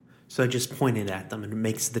So I just pointed at them and it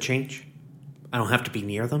makes the change? I don't have to be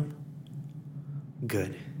near them?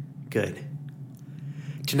 Good.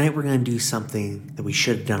 Tonight we're going to do something that we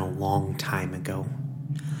should have done a long time ago.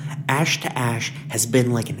 Ash to Ash has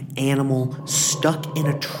been like an animal stuck in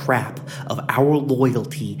a trap of our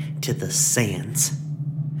loyalty to the Sands.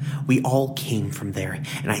 We all came from there,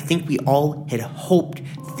 and I think we all had hoped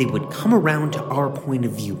that they would come around to our point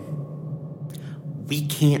of view. We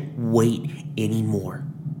can't wait anymore.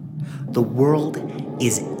 The world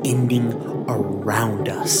is ending around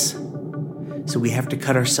us. So we have to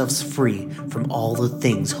cut ourselves free from all the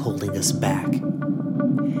things holding us back.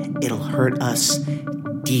 It'll hurt us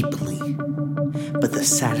deeply, but the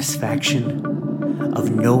satisfaction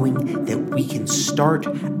of knowing that we can start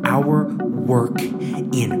our work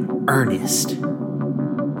in earnest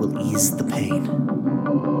will ease the pain.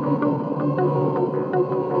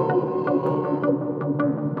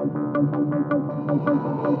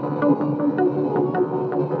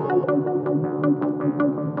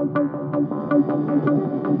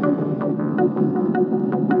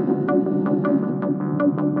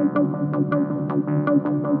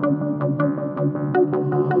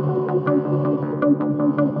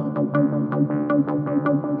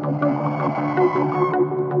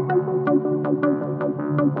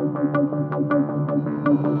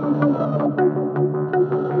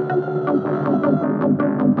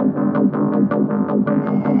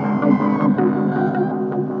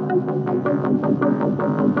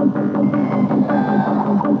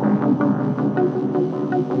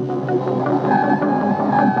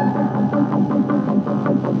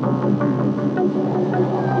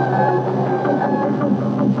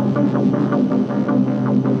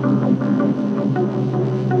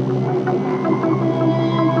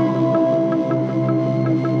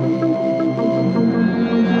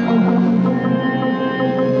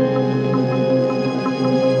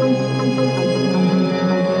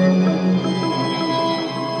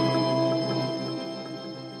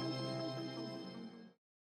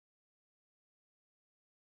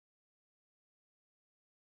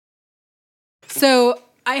 So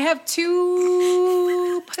I have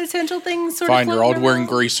two potential things sort of Fine, you're all floating wearing around.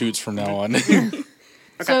 gray suits from now on.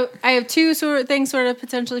 So I have two things sort of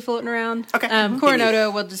potentially floating around. Okay. Coronado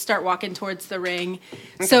will just start walking towards the ring.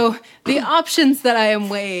 Okay. So the options that I am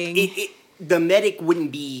weighing... The medic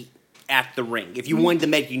wouldn't be at the ring. If you wanted the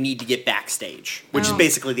medic, you need to get backstage, which is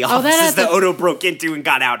basically the offices that Odo broke into and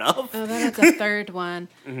got out of. Oh, that's a third one.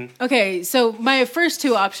 Mm-hmm. Okay, so my first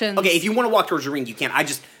two options... Okay, if you want to walk towards the ring, you can. I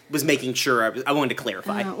just was making sure. I wanted to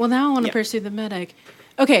clarify. Well, now I want to pursue the medic.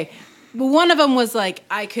 Okay, well, one of them was like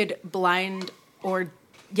I could blind or...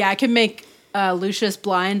 Yeah, I could make Lucius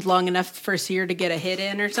blind long enough for Seer to get a hit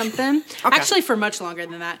in or something. Okay. Actually, for much longer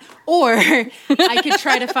than that. Or I could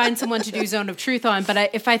try to find someone to do Zone of Truth on.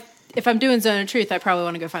 But if I'm doing Zone of Truth, I probably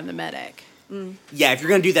want to go find the medic. Mm. Yeah, if you're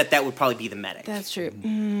going to do that, that would probably be the medic. That's true.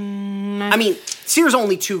 I mean, Seer's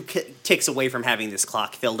only 2 ticks away from having this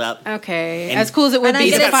clock filled up. Okay, as cool as it would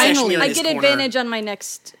be. I get advantage on my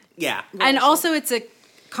next. Yeah, and also it's a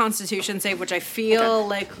Constitution save, which I feel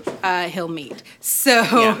like he'll meet. So.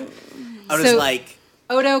 Yeah. Odo's like,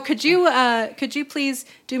 Odo, could you please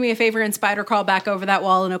do me a favor and spider crawl back over that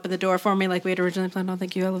wall and open the door for me like we had originally planned on?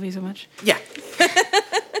 Thank you. I love you so much. Yeah.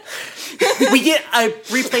 We get a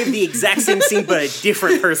replay of the exact same scene, but a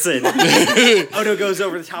different person. Odo goes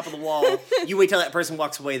over the top of the wall. You wait till that person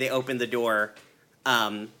walks away. They open the door.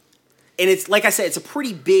 And it's, like I said, it's a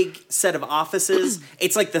pretty big set of offices.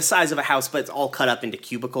 It's like the size of a house, but it's all cut up into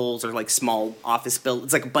cubicles or like small office buildings.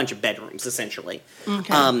 It's like a bunch of bedrooms, essentially.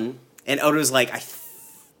 Okay. And Odo's like,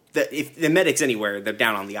 if the medic's anywhere, they're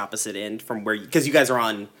down on the opposite end from where, because you guys are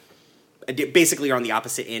on, basically you're on the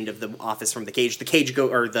opposite end of the office from the cage. The cage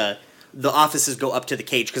the offices go up to the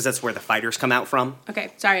cage because that's where the fighters come out from.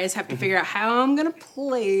 Okay, sorry, I just have to figure out how I'm going to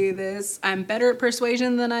play this. I'm better at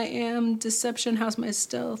persuasion than I am deception. How's my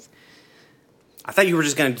stealth? I thought you were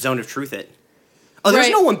just going to Zone of Truth it. Oh,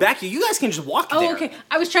 there's no one back here. You guys can just walk there. Oh, okay.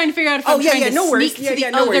 I was trying to figure out if I'm trying to sneak to the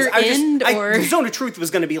other end, or... The Zone of Truth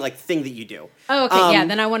was going to be like the thing that you do. Oh, okay, yeah.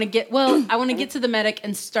 Then I want to get to the medic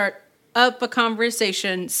and start up a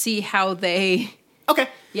conversation, see how they... Okay.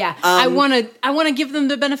 Yeah. I want to give them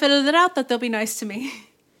the benefit of the doubt that they'll be nice to me.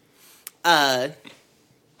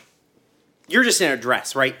 You're just in a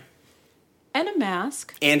dress, right? And a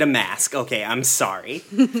mask. Okay, I'm sorry.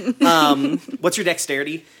 What's your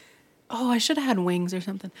dexterity? Oh, I should have had wings or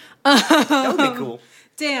something. That would be cool.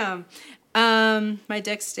 Damn. My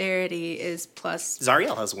dexterity is plus...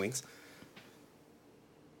 Zariel has wings.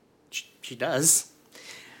 She does.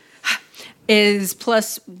 Is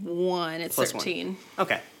plus 1. It's plus 13. 1.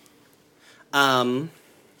 Okay.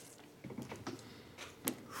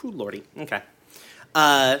 Ooh, lordy. Okay.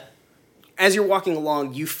 As you're walking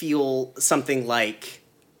along, you feel something like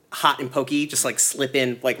hot and pokey just like slip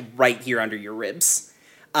in like right here under your ribs.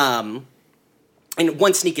 And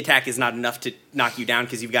one sneak attack is not enough to knock you down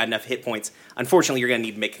because you've got enough hit points. Unfortunately, you're going to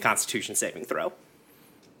need to make a Constitution saving throw.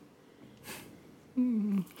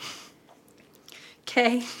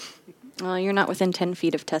 Okay. Well, you're not within 10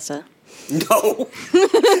 feet of Tessa. No.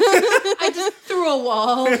 I just threw a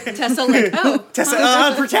wall. Tessa like, oh. Tessa,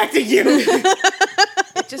 I'm protecting you.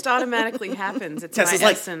 It just automatically happens. It's Tessa's my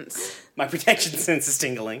like- essence. My protection sense is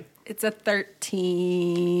tingling. It's a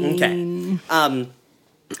 13. Okay.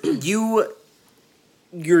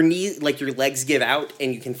 Your knee, like your legs give out,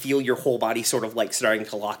 and you can feel your whole body sort of like starting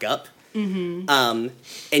to lock up. Mm-hmm.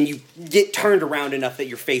 And you get turned around enough that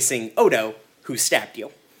you're facing Odo, who stabbed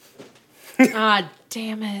you. Ah,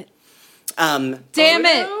 damn it. Damn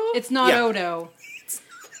it. It's not Yeah. Odo.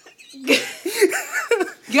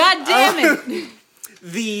 God damn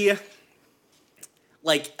it.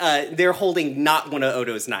 They're holding not one of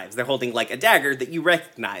Odo's knives. They're holding like a dagger that you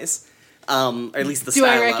recognize. Or at least the Do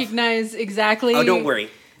style I of. recognize exactly? Oh, don't worry.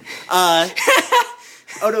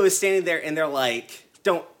 Odo is standing there, and they're like,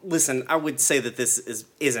 "Don't listen." I would say that this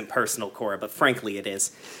isn't personal, Cora, but frankly, it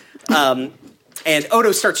is. And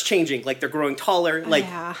Odo starts changing, like they're growing taller, like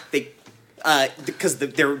they, because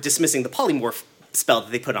they're dismissing the polymorph spell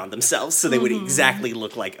that they put on themselves, so they would exactly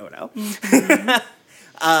look like Odo.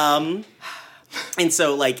 And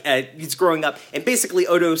so, like, he's growing up, and basically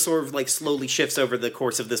Odo sort of, like, slowly shifts over the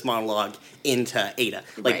course of this monologue into Ada.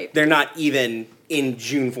 Like, Right. they're not even in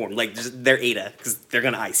June form. Like, they're Ada, because they're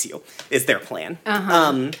going to ice you, is their plan.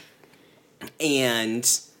 And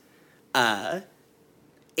Ada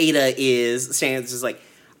is saying, it's just like,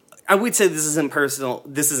 I would say this isn't personal,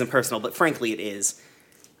 but frankly it is.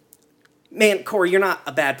 Man, Corey, you're not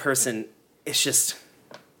a bad person. It's just,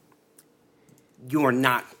 you're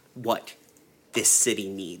not what this city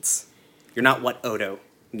needs. You're not what Odo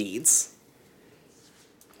needs.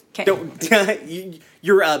 Okay.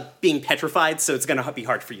 You're being petrified, so it's going to be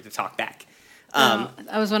hard for you to talk back. I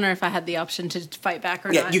was wondering if I had the option to fight back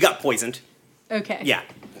or Yeah, not. you got poisoned. Okay. Yeah,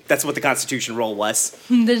 that's what the Constitution roll was.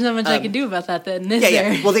 There's not much I can do about that then, is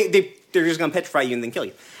there? Yeah. Well, they're just going to petrify you and then kill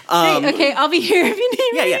you. Hey, okay, I'll be here if you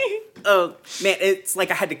need me. Yeah. Oh, man, it's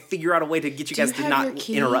like I had to figure out a way to get you Do you guys to have not your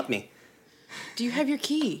key? interrupt me. Do you have your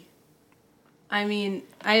key? I mean,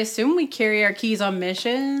 I assume we carry our keys on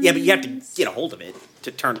missions. Yeah, but you have to get a hold of it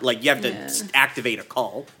to turn. Like, you have to activate a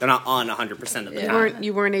call. They're not on 100% of the time.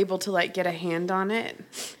 You weren't able to like get a hand on it.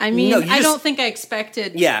 I mean, No, you I just- don't think I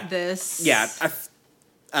expected Yeah. this. Yeah.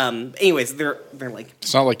 Anyways, they're like,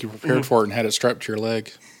 It's not like you prepared for it and had it strapped to your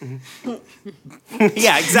leg.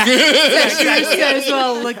 yeah, exactly. As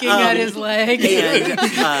well looking at his leg. And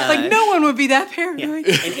like, no one would be that paranoid.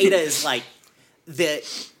 and Ada is like,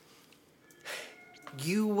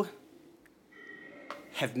 you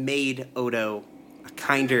have made Odo a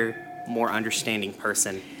kinder, more understanding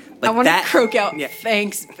person. But I want to that, croak out, Yeah.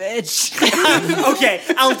 thanks, bitch. Okay,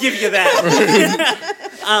 I'll give you that.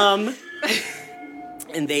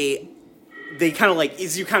 And they kind of like,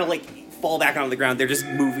 as you kind of like fall back onto the ground, they're just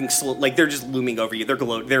moving slow, like they're just looming over you.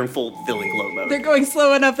 They're in full filling glow mode. They're going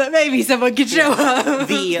slow enough that maybe someone could show up.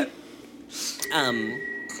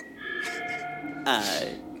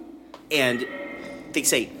 And they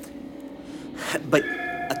say, but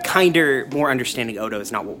a kinder, more understanding Odo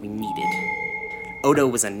is not what we needed. Odo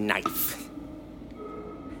was a knife.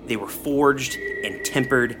 They were forged and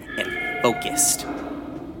tempered and focused.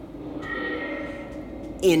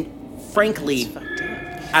 And frankly,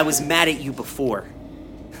 I was mad at you before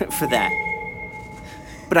for that.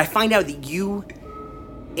 But I find out that you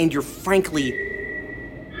and your frankly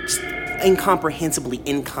just incomprehensibly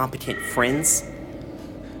incompetent friends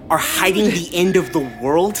are hiding the end of the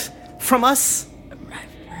world from us?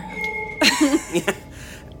 Yeah.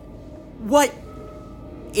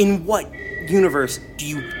 In what universe do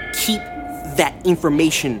you keep that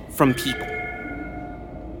information from people?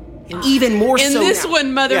 And even more In so this now.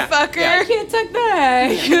 one, motherfucker. Yeah, I can't talk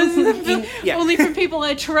back. Yeah. Only from people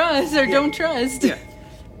I trust or don't trust. Yeah.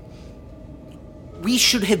 We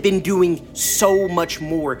should have been doing so much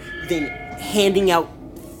more than handing out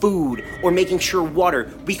food or making sure water.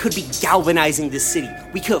 We could be galvanizing this city.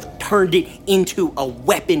 We could have turned it into a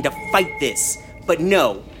weapon to fight this. But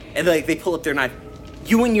no. And like they pull up their knife.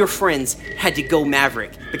 You and your friends had to go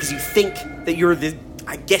Maverick because you think that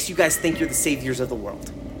I guess you guys think you're the saviors of the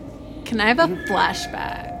world. Can I have a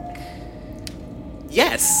flashback?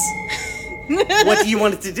 Yes. What do you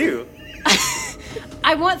want it to do?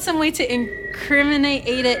 I want some way to incriminate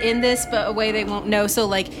Ada in this, but a way they won't know. So,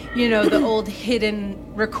 like, the old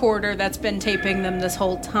hidden recorder that's been taping them this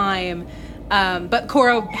whole time. But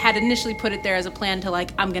Cora had initially put it there as a plan to,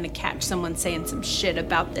 like, I'm going to catch someone saying some shit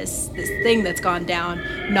about this thing that's gone down.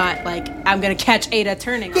 Not, like, I'm going to catch Ada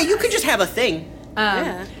turning Yeah, on you us. could just have a thing.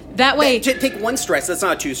 That way... Take one stress. That's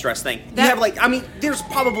not a two stress thing. You have, like, I mean, there's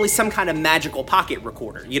probably some kind of magical pocket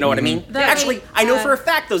recorder. You know what I mean? Actually, I know for a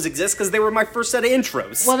fact those exist because they were my first set of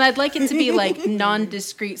intros. Well, I'd like it to be, like,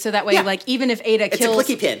 non-discreet, so that way, Yeah. like, even if Ada kills... It's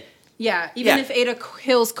a clicky pin. Yeah, even if Ada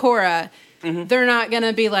kills Cora, they're not going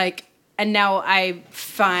to be like, and now I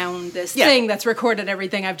found this thing that's recorded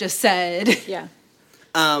everything I've just said. Yeah.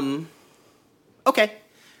 Okay.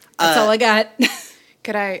 That's all I got.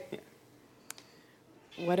 Could I?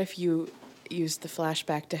 What if you use the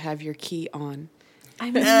flashback to have your key on?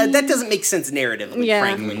 I mean, That doesn't make sense narratively, Yeah.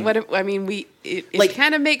 frankly. What if, I mean, it Like-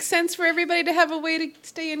 kind of makes sense for everybody to have a way to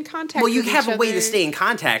stay in contact. Well, you with have each a way other. to stay in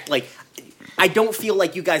contact. Like, I don't feel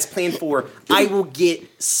like you guys plan for, I will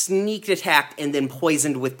get sneaked attacked and then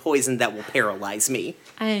poisoned with poison that will paralyze me.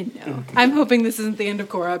 I know. I'm hoping this isn't the end of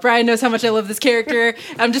Cora. Brian knows how much I love this character.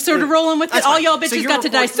 I'm just sort of rolling with it. That's All fine. y'all So bitches you're got to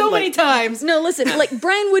die so reporting, many like- times. No, listen. Like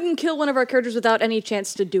Brian wouldn't kill one of our characters without any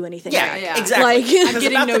chance to do anything. Yeah, Yeah. exactly. Like- I'm Because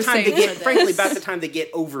getting about no the time they save get, for this. frankly, about the time they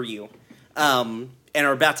get over you, and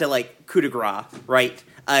are about to, like, coup de grace, right?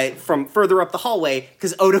 From further up the hallway,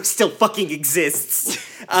 because Odo still fucking exists,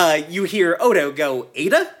 you hear Odo go,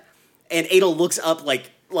 Ada? And Ada looks up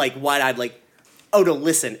like wide-eyed, like, Odo,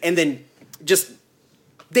 listen. And then just,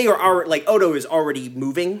 they are like, Odo is already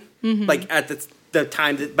moving, like, at the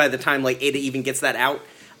time, by the time, like, Ada even gets that out,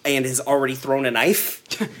 and has already thrown a knife.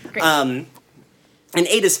 Great. And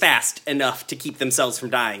Ada's fast enough to keep themselves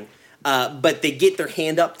from dying. But they get their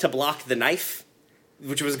hand up to block the knife,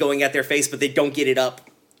 which was going at their face, but they don't get it up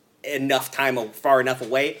far enough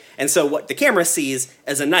away. And so what the camera sees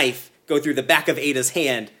as a knife go through the back of Ada's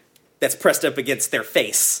hand that's pressed up against their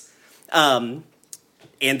face. And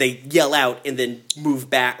they yell out and then move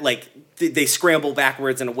back, like, they scramble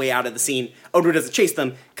backwards and away out of the scene. Odo doesn't chase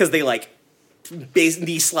them because they, like,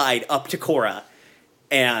 knee slide up to Cora.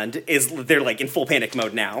 And they're, like, in full panic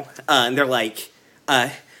mode now. And they're like,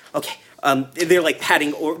 okay. They're, like,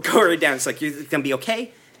 patting Cora down. It's like, you're gonna be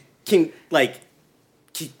okay?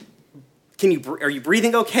 Are you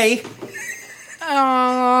breathing okay?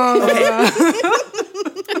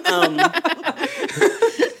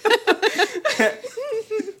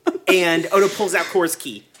 And Odo pulls out Cora's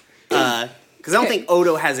key. Because I don't think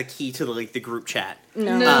Odo has a key to the group chat.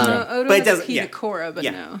 No, Odo but it has a doesn't- key yeah. to Cora, but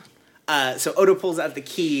Yeah. no. So Odo pulls out the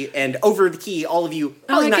key, and over the key, all of you, I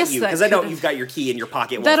probably not guess you, that because I know could've- you've got your key in your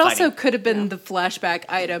pocket while That fighting. also could have been the flashback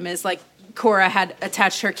item, is like Cora had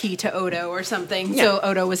attached her key to Odo or something, so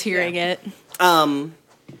Odo was hearing it.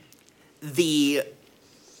 The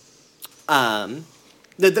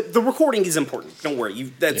recording is important. Don't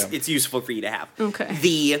worry, it's useful for you to have.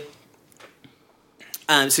 Okay.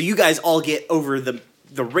 So you guys all get over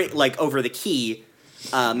over the key.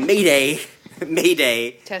 Mayday.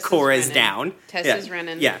 Tessa's Cora's running. down. Tessa's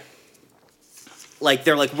running. Yeah. Like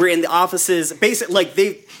they're like, we're in the offices.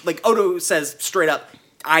 Basically, Odo says straight up,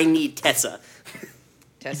 I need Tessa.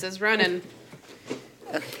 Tessa's running.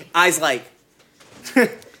 Eyes like,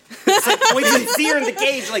 it's like pointing, see her in the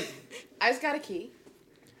cage. Like I've got a key.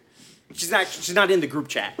 she's not in the group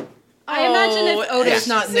chat. I imagine if Odo's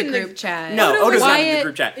yeah. not in the She's in group chat. No, Odo's not in the Wyatt-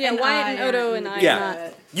 group chat. Yeah, Wyatt and Odo and I are Yeah,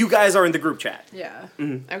 not. you guys are in the group chat. Yeah.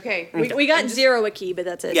 Okay. We got zero a key, but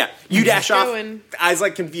that's it. Yeah, you dash off. going. Eyes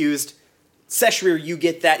like confused. Seshmir, you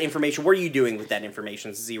get that information. What are you doing with that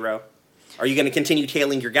information, Zero? Are you going to continue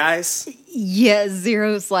tailing your guys? Yeah,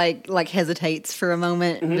 Zero's like hesitates for a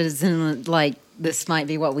moment, but is in like, this might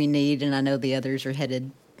be what we need, and I know the others are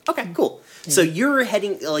headed. Okay, cool. So you're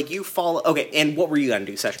heading, you follow. Okay, and what were you going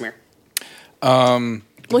to do, Seshmir? Well,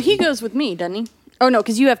 he goes with me, doesn't he? Oh no,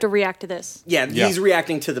 because you have to react to this. Yeah, Yeah. he's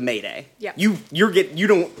reacting to the Mayday. Yeah. You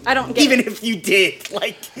don't. I don't get even it. if you did,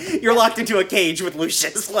 you're locked into a cage with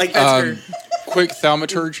Lucius. That's her. Quick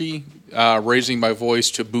thaumaturgy, raising my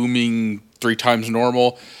voice to booming 3 times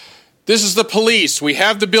normal. This is the police. We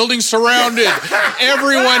have the building surrounded.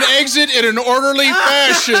 Everyone exit in an orderly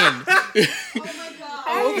fashion.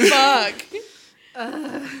 Oh fuck.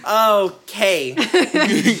 Okay.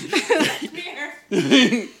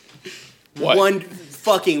 What? One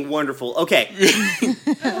fucking wonderful. Okay.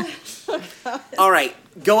 All right.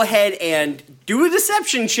 Go ahead and do a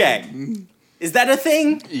deception check. Is that a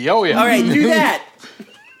thing? Oh, yeah. All right, do that.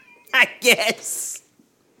 I guess.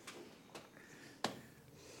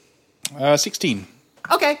 16.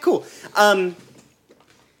 Okay, cool. I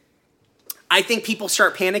think people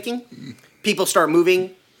start panicking people start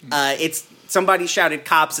moving. It's somebody shouted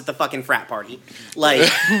cops at the fucking frat party. Like,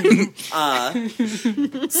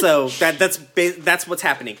 so that's what's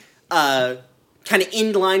happening. Kind of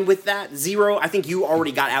in line with that, Zero, I think you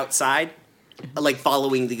already got outside, like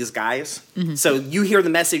following these guys. So you hear the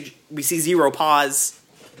message. We see Zero pause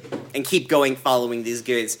and keep going following these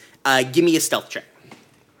guys. Give me a stealth check.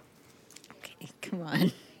 Okay, come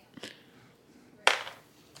on.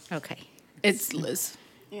 Okay. It's Liz.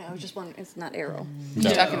 Yeah, I was just wondering. It's not Arrow.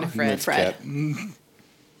 Talking to Fred. It's Cat.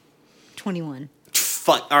 21.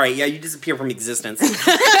 Fuck. All right, yeah, you disappear from existence. Wyatt's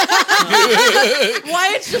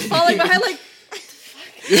just falling behind like.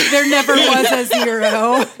 There never was a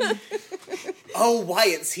 0. Oh,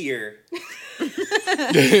 Wyatt's here.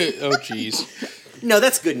 Oh, jeez. No,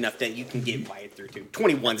 that's good enough that you can get Wyatt through too.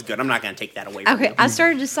 21's good. I'm not going to take that away from Okay, you. I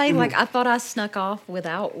started to say, like, I thought I snuck off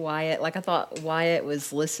without Wyatt. Like, I thought Wyatt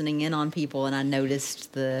was listening in on people, and I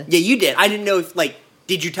noticed the... Yeah, you did. I didn't know if, like,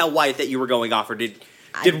 did you tell Wyatt that you were going off, or did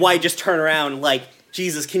Wyatt just turn around like,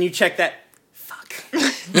 Jesus, can you check that? Fuck.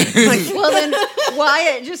 Well, then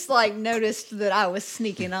Wyatt just, like, noticed that I was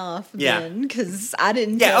sneaking off Yeah. then, because I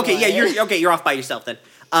didn't Yeah, tell okay, yeah, Wyatt. you're off by yourself then.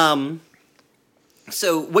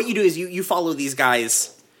 So what you do is you follow these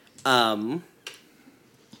guys you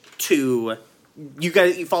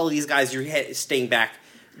follow these guys, you're staying back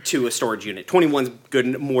to a storage unit. 21's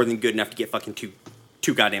good, more than good enough to get fucking two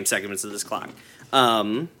goddamn segments of this clock.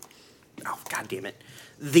 Oh, god damn it.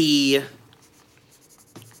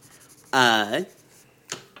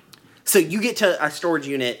 So you get to a storage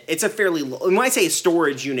unit. It's a fairly when I say a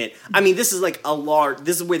storage unit, I mean this is like a large.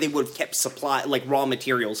 This is where they would have kept supply, like raw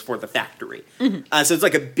materials for the factory. So it's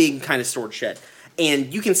like a big kind of storage shed,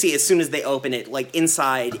 and you can see as soon as they open it, like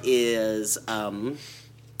inside is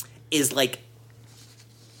like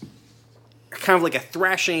kind of like a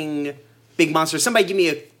thrashing big monster. Somebody give me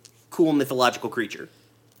a cool mythological creature.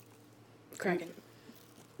 Kraken.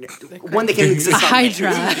 One that can exist on land.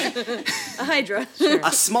 Hydra. A Hydra.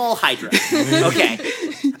 A small Hydra. Okay.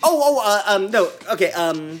 No. Okay.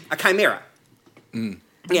 A Chimera.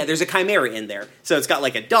 Yeah, there's a Chimera in there. So it's got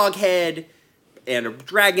like a dog head, and a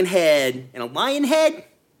dragon head, and a lion head,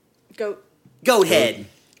 Goat. goat head,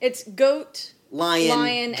 It's goat.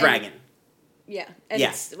 lion, dragon. Yeah. And Yeah.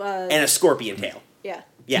 It's, And a scorpion tail. yeah.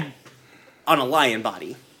 Yeah. On a lion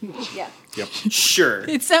body. Yeah. Yep. Sure.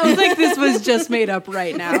 It sounds like this was just made up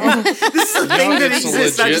right now. This is a thing that it's a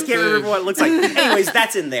exists. I just legit can't remember thing. what it looks like. Anyways,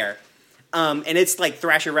 that's in there. And it's like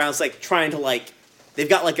thrashing around. It's like trying to like. They've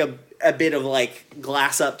got like a bit of like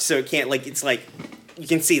glass up so it can't like. It's like you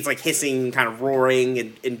can see it's like hissing, kind of roaring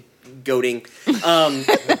and goating.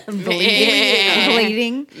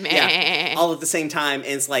 Bleeding. Yeah, all at the same time.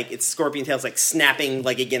 And it's like its scorpion tail's like snapping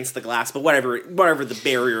like against the glass. But whatever the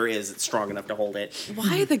barrier is, it's strong enough to hold it.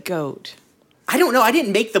 Why the goat? I don't know. I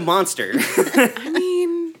didn't make the monster. I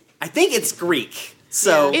mean, I think it's Greek.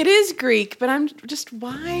 So it is Greek, but I'm just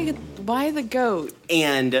why the goat?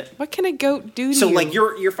 and. What can a goat do to So you? like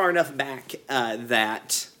you're far enough back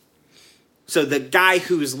that so the guy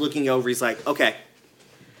who's looking over, he's like, okay,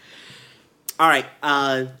 all right,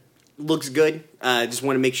 looks good. Just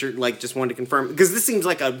want to make sure, like, just wanted to confirm because this seems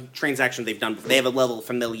like a transaction they've done before. They have a level of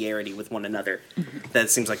familiarity with one another that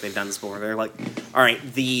seems like they've done this before. They're like, all right,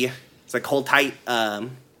 it's like hold tight.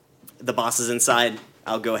 The boss is inside.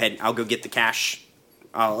 I'll go ahead. I'll go get the cash.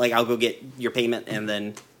 I'll go get your payment, and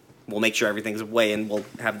then we'll make sure everything's away, and we'll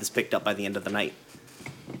have this picked up by the end of the night.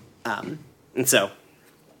 And so,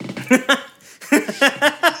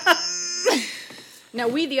 Now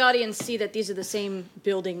we, the audience, see that these are the same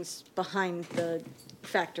buildings behind the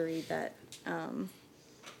factory that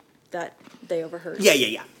that they overheard.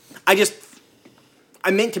 yeah. I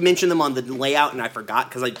meant to mention them on the layout, and I forgot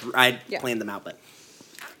because I Yeah. planned them out. But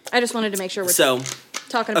I just wanted to make sure we're so,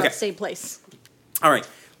 talking about okay. the same place. all right,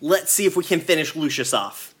 let's see if we can finish Lucius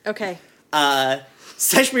off. Okay.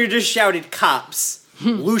 Seshmir just shouted, "Cops!"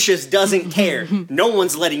 Lucius doesn't care. No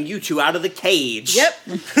one's letting you two out of the cage. Yep.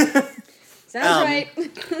 Sounds right.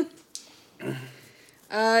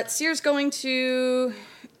 Sear's going to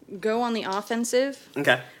go on the offensive.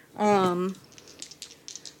 Okay.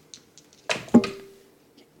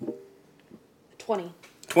 20.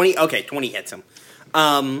 20. Okay, 20 hits him.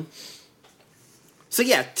 So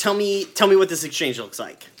yeah, tell me what this exchange looks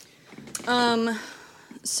like.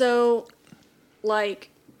 So, like,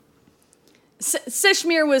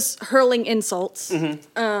 Seshmir was hurling insults,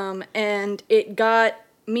 and it got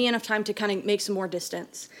me enough time to kind of make some more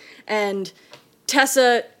distance. And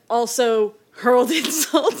Tessa also hurled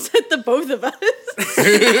insults at the both of us.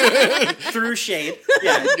 Through shade.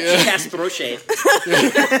 Yeah, she cast throw shade.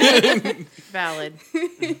 valid.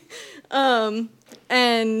 And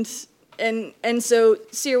so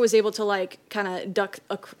Seer was able to like kind of duck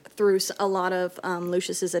through a lot of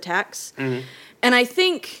Lucius's attacks. And I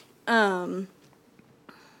think at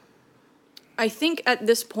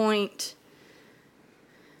this point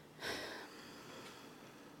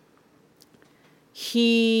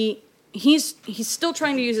he's still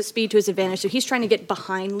trying to use his speed to his advantage, so he's trying to get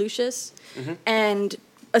behind Lucius and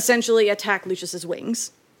essentially attack Lucius's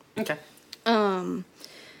wings. Okay.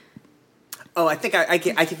 I think I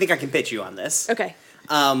can pitch you on this. Okay.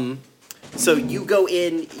 So you go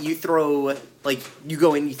in, you throw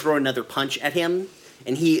another punch at him,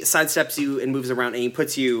 and he sidesteps you and moves around, and he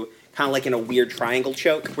puts you kind of like in a weird triangle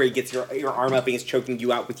choke where he gets your arm up and he's choking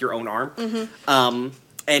you out with your own arm.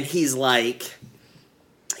 And he's like,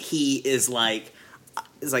 it's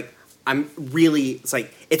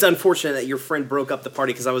unfortunate that your friend broke up the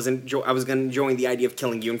party because I was enjoying the idea of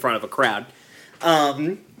killing you in front of a crowd.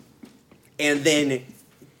 And then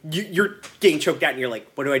you're getting choked out and you're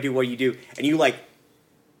like, what do I do? What do you do? And you like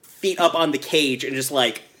feet up on the cage and just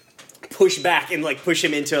like push back and like push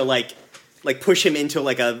him into push him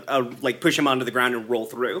onto the ground and roll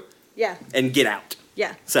through. Yeah. And get out.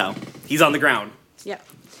 Yeah. So he's on the ground. Yeah.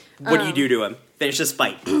 What do you do to him? Finish this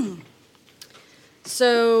fight.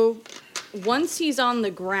 So once he's on the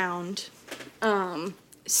ground,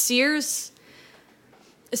 Seer's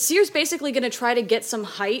basically going to try to get some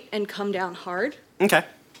height and come down hard. Okay.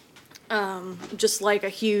 Just like a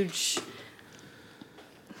huge...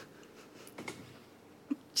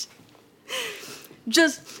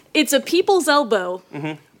 it's a people's elbow,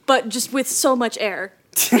 but just with so much air.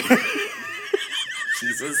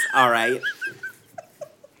 Jesus. All right.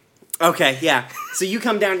 Okay, yeah. So you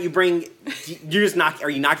come down, are you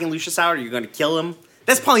knocking Lucius out, or are you going to kill him?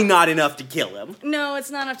 That's probably not enough to kill him. No, it's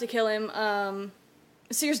not enough to kill him.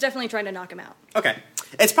 Seer's definitely trying to knock him out. Okay.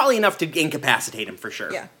 It's probably enough to incapacitate him for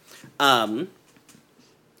sure. Yeah.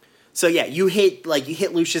 So yeah, you hit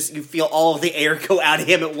Lucius, you feel all of the air go out of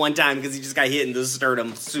him at one time because he just got hit in the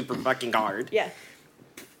sternum super fucking hard. Yeah.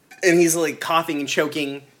 And he's like coughing and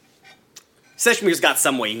choking. Seshmir's got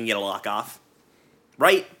some way he can get a lock off.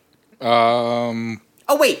 Right? Oh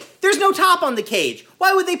wait, there's no top on the cage.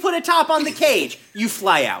 Why would they put a top on the cage? You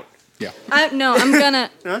fly out. Yeah. No, I'm gonna...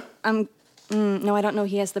 Huh? No, I don't know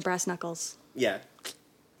he has the brass knuckles. Yeah.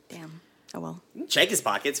 Damn. Oh well. Check his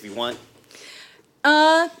pockets if you want.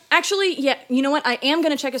 Actually, yeah, you know what? I am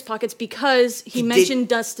gonna check his pockets because he mentioned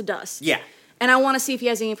dust to dust. Yeah. And I want to see if he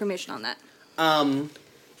has any information on that.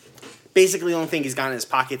 Basically the only thing he's got in his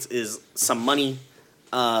pockets is some money.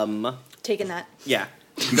 Taking that. Yeah.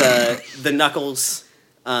 The knuckles,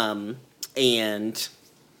 and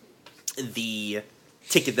the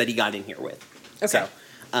ticket that he got in here with. Okay.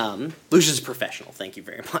 So, Lucius is a professional. Thank you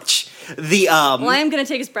very much. Well, I am going to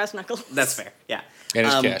take his brass knuckles. That's fair. Yeah. And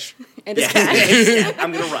his cash. And his cash.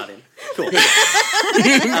 I'm going to run him. Cool.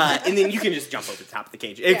 And then you can just jump over the top of the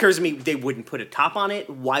cage. It occurs to me they wouldn't put a top on it.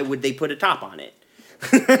 Why would they put a top on it?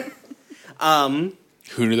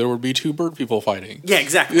 Who knew there would be two bird people fighting? Yeah,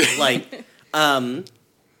 exactly.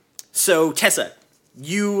 So Tessa,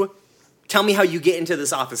 you tell me how you get into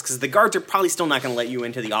this office, because the guards are probably still not going to let you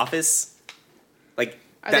into the office.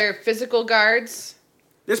 Are there physical guards?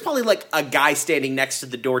 There's probably like a guy standing next to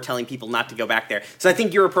the door telling people not to go back there. So I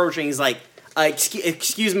think you're approaching. He's like,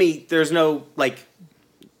 "Excuse me, there's no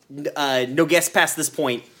no guests past this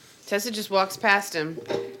point." Tessa just walks past him.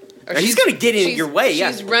 Or he's going to get in your way.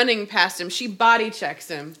 Yeah, she's running past him. She body checks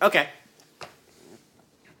him. Okay.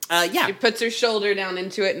 Yeah. She puts her shoulder down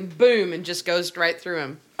into it and boom, and just goes right through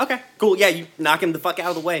him. Okay, cool. Yeah, you knock him the fuck out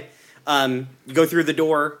of the way. You go through the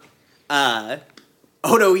door.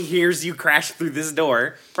 Odo hears you crash through this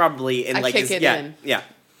door, probably, and I kick it in. Yeah.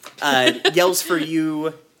 Yells for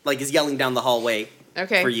you, is yelling down the hallway.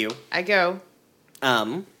 Okay. For you. I go.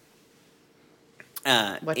 What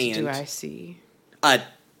do I see?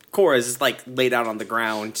 Cora's laid out on the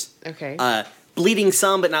ground. Okay. Bleeding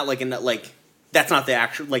some, but not that's not the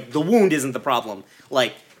actual, the wound isn't the problem.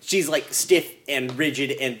 She's stiff and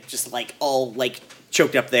rigid and just all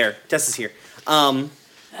choked up there. Tessa's here.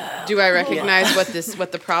 Do I recognize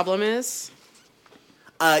what the problem is?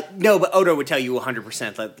 No, but Odo would tell you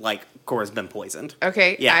 100% that Cora's been poisoned.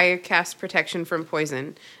 Okay, Yeah. I cast protection from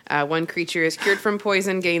poison. One creature is cured from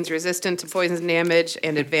poison, gains resistance to poison damage,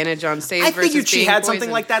 and advantage on saves I versus figured she being had poisoned.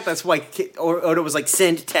 something like that. That's why Odo was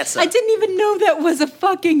send Tessa. I didn't even know that was a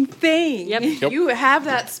fucking thing. Yep. You have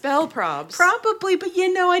that spell, probs. Probably, but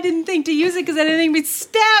I didn't think to use it because I didn't think we'd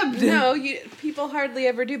stabbed. No, people hardly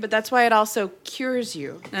ever do, but that's why it also cures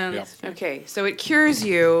you. Yep. Okay, so it cures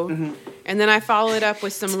you, And then I follow it up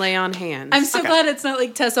with some lay on hands. I'm so glad it's not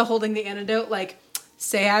like Tessa holding the antidote, like,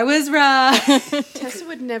 say I was right. Tessa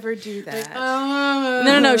would never do that.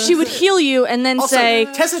 No. She would heal you and then Also, say,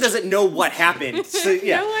 Tessa doesn't know what happened. So,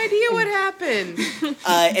 yeah. No idea what happened.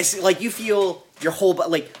 It's like you feel your whole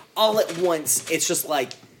like all at once. It's just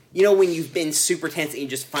like, you know, when you've been super tense and you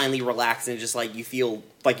just finally relax and just like you feel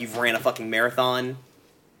like you've ran a fucking marathon.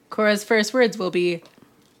 Cora's first words will be,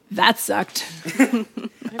 that sucked.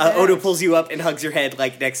 Odo pulls you up and hugs your head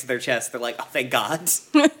like next to their chest. They're like, oh, thank God.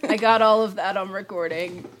 I got all of that on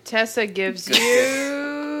recording. Tessa gives you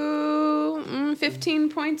 15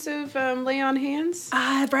 points of lay on hands.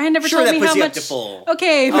 Brian never Sure, told that me puts how you up much. to full.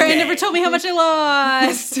 Okay, Brian Okay. never told me how much I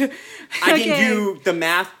lost. I can do the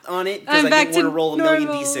math on it because I'm I back didn't want to to roll a million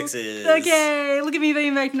normal. d6s. Okay, look at me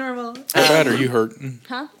being back to normal. How bad are you hurt?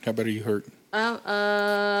 Huh? How bad are you hurt?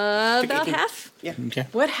 about half. Yeah. Okay.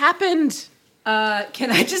 What happened?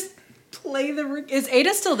 Can I just play the? Is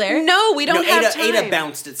Ada still there? No, we don't have time. Ada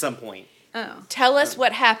bounced at some point. Oh. Tell us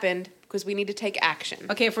what happened because we need to take action.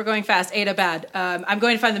 Okay, if we're going fast, Ada bad. I'm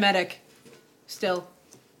going to find the medic. Still.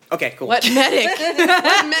 Okay, cool. What medic?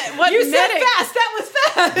 what You medic? said fast. That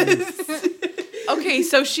was fast. Okay,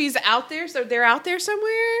 so she's out there. So they're out there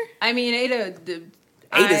somewhere. I mean, Ada.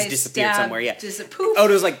 Ada's disappeared somewhere. Yeah. Poof.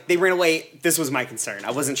 Odo's like, they ran away. This was my concern.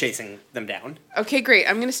 I wasn't chasing them down. Okay, great.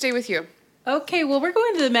 I'm gonna stay with you. Okay, well, we're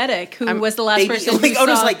going to the medic, who was the last Baby, person like, who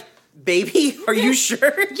Odo's saw. like, baby, are you sure?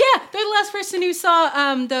 Yeah, they're the last person who saw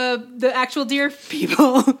the actual deer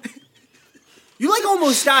people. You like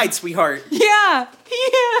almost died, sweetheart. Yeah.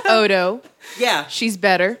 Odo, Yeah. she's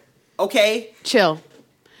better. Okay. Chill.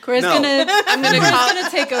 Cora's No. gonna. I'm gonna Cora's call. gonna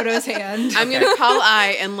take Odo's hand. I'm gonna call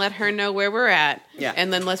I and let her know where we're at. Yeah.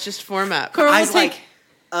 And then let's just form up. Cora I will was take.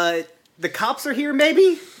 like, the cops are here,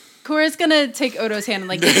 maybe? Cora's gonna take Odo's hand and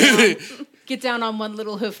like get down on one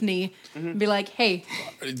little hoof knee and be like, "Hey,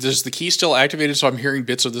 Is the key still activated so I'm hearing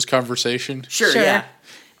bits of this conversation? Sure, Sure. yeah.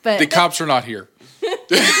 but The cops are not here.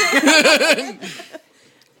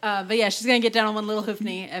 but yeah, she's gonna get down on one little hoof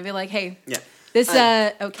knee and be like, "Hey, Yeah. this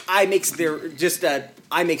okay." I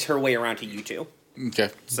makes her way around to you two. Okay.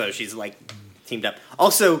 So she's like teamed up.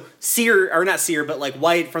 Also, not Seer, but like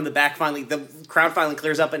Wyatt from the back the crowd finally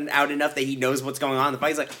clears up and out enough that he knows what's going on in the fight.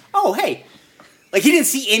 He's like, oh, hey. Like, he didn't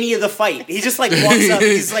see any of the fight. He just, like, walks up.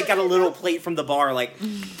 He's, like, got a little plate from the bar, like,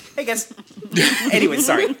 hey, guys. Anyway,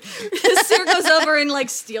 sorry. Seer goes over and like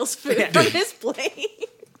steals food from his plate.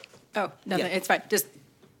 Oh, nothing. Yeah. It's fine.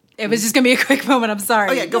 It was just gonna be a quick moment. I'm sorry.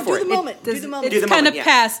 Oh, yeah, go for Do it. the moment. Does- Do the moment. It's the kind moment, of yeah.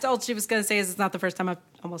 past. All she was gonna say is it's not the first time I've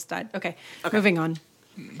almost died. Okay. Moving on.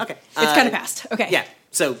 Okay. It's kind of past. Okay. Yeah.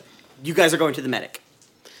 So, you guys are going to the medic.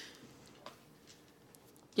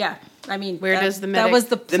 Yeah. I mean, Where does the That medic- was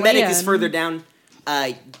the The plan. medic is further down.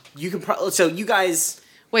 You can so you guys...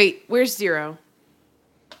 Wait, where's Zero?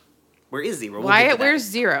 Where is Zero? We'll get to Wyatt, that. where's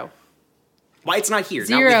Zero? Wyatt's not here.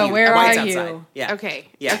 Zero, not with you. where Wyatt's are outside. you? Yeah. Okay.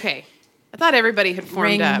 Yeah. Okay. I thought everybody had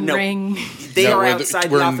formed Ring, up. No. ring, They No, are we're outside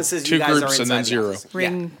we're the in offices. two You guys groups are and inside then the Zero. offices.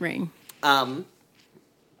 ring, ring.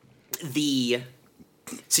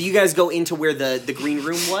 So you guys go into where the green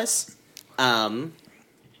room was. Well,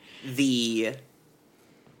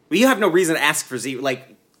 you have no reason to ask for Zero. Like,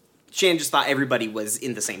 Shan just thought everybody was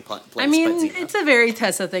in the same place. I but mean, Zero. it's a very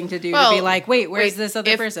Tessa thing to do Well, to be like, wait, where's wait, this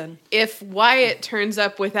other if- person? If Wyatt turns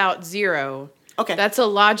up without Zero, okay, that's a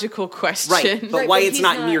logical question. right. But Right, but Wyatt's he's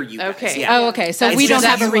not not- near you guys. Okay. Yeah. Oh, okay. So It's we don't just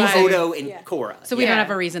have a you, reason. Odo and Cora. So we don't Yeah.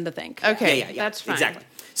 have a reason to think. Okay. Yeah. That's fine. Exactly.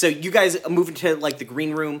 So you guys move into like the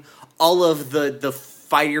green room. All of the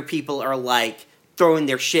fighter people are like throwing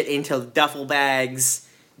their shit into duffel bags.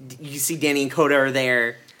 You see Danny and Coda are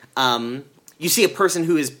there. You see a person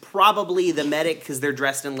who is probably the medic because they're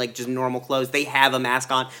dressed in like just normal clothes. They have a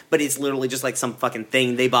mask on, but it's literally just like some fucking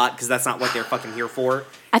thing they bought because that's not what they're fucking here for.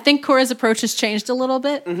 I think Cora's approach has changed a little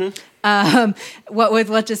bit. What with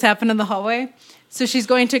what just happened in the hallway. So she's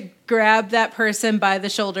going to grab that person by the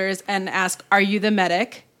shoulders and ask, "Are you the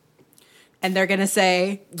medic?" And they're going to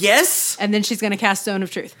say, Yes. and then she's going to cast Stone of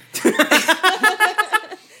Truth.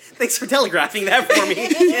 Thanks for telegraphing that for me.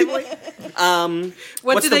 Emily.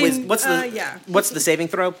 What do they? What's the saving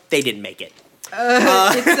throw? They didn't make it.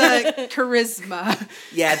 It's charisma.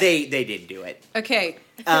 Yeah, they did do it. Okay.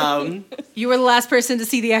 You were the last person to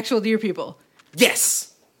see the actual deer people.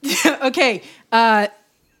 Yes. Okay.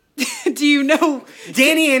 Do you know?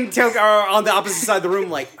 Danny and Toke are on the opposite side of the room.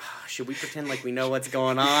 Like, "Ah, should we pretend like we know what's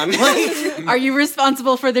going on? Like, Are you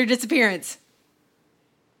responsible for their disappearance?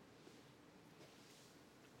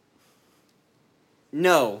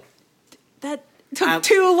 no. That took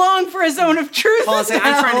too long for a zone of truth. Hold on a second.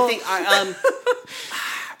 I'm trying to think.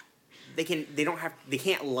 they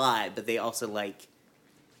can't lie, but they also like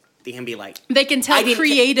they can be like They can tell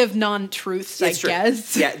creative non-truths, I true.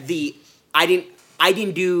 guess. Yeah, I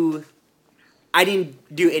didn't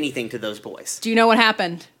do anything to those boys. Do you know what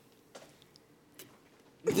happened?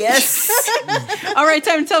 Yes. All right,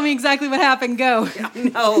 time to tell me exactly what happened. Go.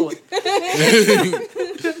 No.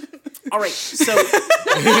 All right, so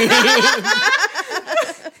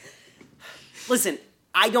listen,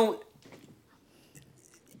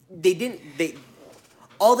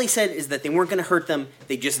 all they said is that they weren't going to hurt them.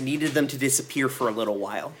 They just needed them to disappear for a little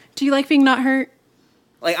while. Do you like being not hurt?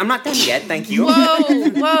 Like, I'm not done yet, thank you. Whoa,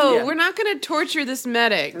 Yeah. we're not going to torture this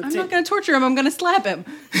medic. I'm not going to torture him. I'm going to slap him.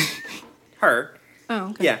 Her.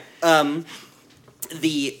 Oh, okay. Yeah.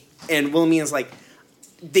 And Wilhelmina's like,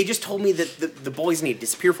 they just told me that the boys need to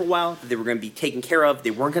disappear for a while, that they were going to be taken care of,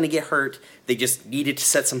 they weren't going to get hurt, they just needed to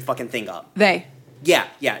set some fucking thing up. They. Yeah.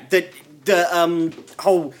 The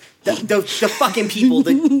fucking people,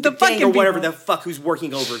 the gang fucking or whatever people. the fuck who's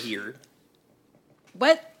working over here.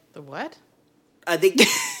 What? The what?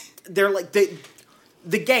 They're like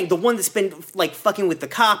the gang, the one that's been like fucking with the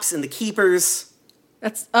cops and the keepers.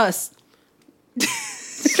 That's us.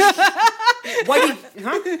 Why did?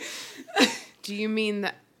 Huh? Do you mean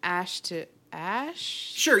the ash to ash?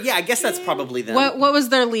 Sure, yeah, I guess that's probably them. What was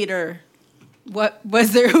their leader? What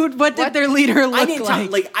was their what did their leader look I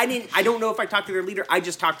didn't like? I don't know if I talked to their leader. I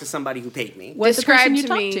just talked to somebody who paid me. What's the person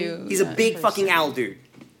Describe you to talked me- to? He's a big fucking owl dude.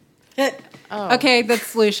 Oh. Okay,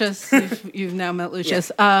 that's Lucius. You've now met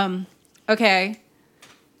Lucius. Okay.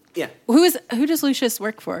 Yeah. Who does Lucius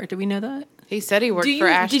work for? Do we know that? He said he worked for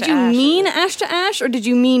Ash did to you Ash. mean Ash to Ash, or did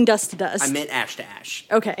you mean Dust to Dust? I meant Ash to Ash.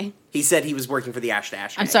 Okay. He said he was working for the Ash to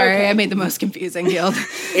Ash. I'm gang. sorry, Okay. I made the most confusing guild.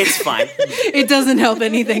 It's fine. It doesn't help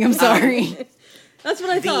anything. I'm sorry. That's what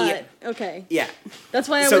I thought. Okay. Yeah. That's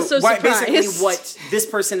why I was so surprised. Basically, what this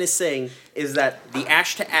person is saying is that the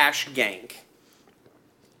Ash to Ash gang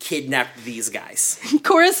kidnapped these guys.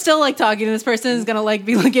 Cora's still like talking to this person, is gonna like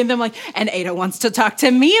be looking at them like, and Ada wants to talk to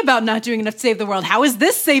me about not doing enough to save the world. How is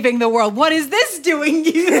this saving the world? What is this doing?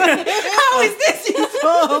 How is this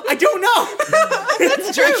useful? I don't know.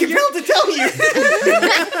 That's true. I'm compelled to tell you.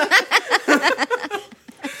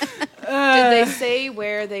 Did they say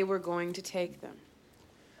where they were going to take them?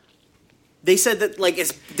 They said that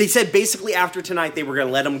they said basically after tonight they were going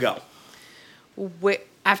to let them go.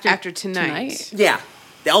 After tonight. Yeah.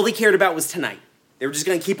 All they cared about was tonight. They were just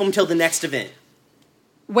going to keep them till the next event.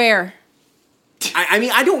 Where? I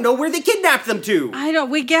mean, I don't know where they kidnapped them to. I don't.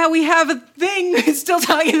 We have a thing. Still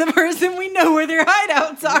talking to the person. We know where their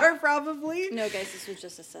hideouts are. Probably. No, guys, this was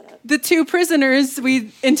just a setup. The two prisoners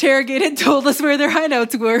we interrogated told us where their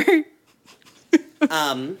hideouts were.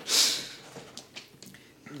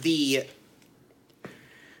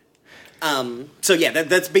 So yeah,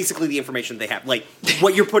 that's basically the information they have. Like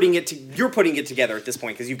what you're putting it together at this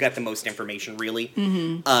point because you've got the most information. Really,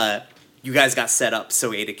 you guys got set up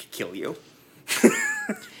so Ada could kill you.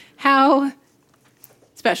 How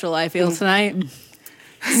special I feel tonight.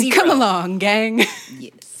 Come along, gang.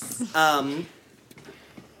 Yes. Are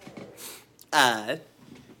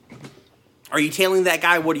you tailing that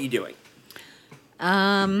guy? What are you doing?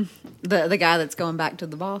 The guy that's going back to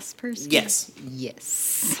the boss person? Yes.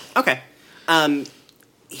 Yes. Okay.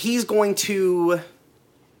 He's going to.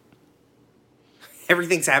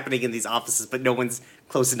 Everything's happening in these offices, but no one's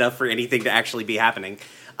close enough for anything to actually be happening.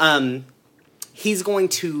 He's going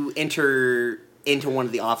to enter into one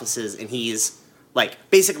of the offices, and he's like,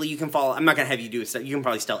 basically, you can follow. I'm not gonna have you do it. You can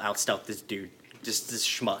probably stealth this dude, just this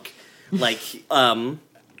schmuck, like,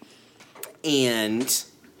 and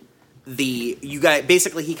you guys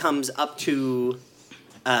basically he comes up to,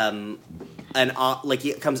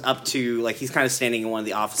 he comes up to he's kind of standing in one of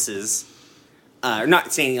the offices. Or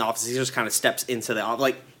not standing in the office, he just kind of steps into the office.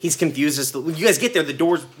 Like, he's confused as to, you guys get there, the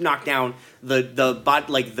door's knocked down,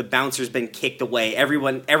 the bouncer's been kicked away,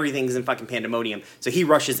 everything's in fucking pandemonium. So he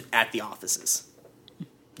rushes at the offices.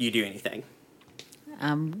 You do anything?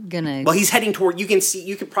 I'm gonna. Well, he's heading toward, you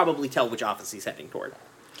could probably tell which office he's heading toward.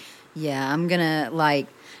 Yeah, I'm gonna,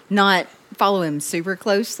 not follow him super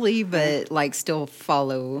closely, but, still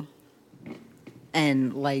follow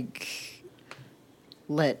and,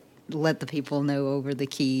 let the people know over the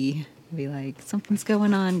key. Be like, something's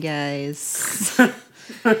going on, guys.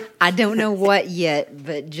 I don't know what yet,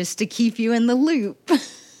 but just to keep you in the loop.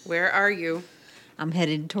 Where are you? I'm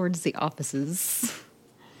headed towards the offices.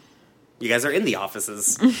 You guys are in the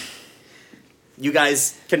offices. You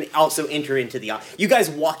guys can also enter into the office. You guys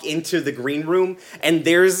walk into the green room, and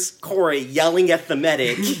there's Cora yelling at the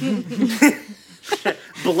medic.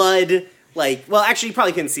 Blood, well, actually, you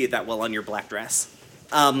probably couldn't see it that well on your black dress.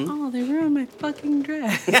 Oh, they ruined my fucking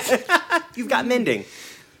dress. You've got mending.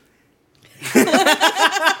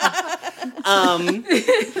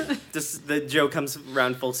 Just the joke comes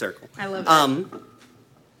around full circle. I love it.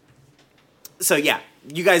 So yeah,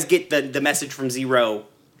 you guys get the message from Zero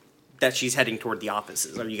that she's heading toward the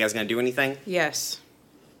offices. Are you guys gonna do anything? Yes.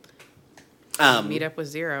 Meet up with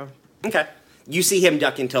Zero. Okay. You see him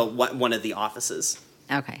duck into one of the offices.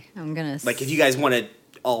 Okay, I'm gonna Like if you guys want to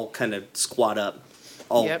all kind of squat up,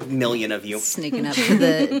 all million of you. sneaking up to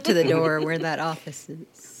the door where that office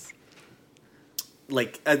is.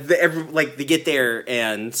 Like they get there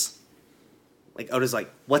and like Oda's like,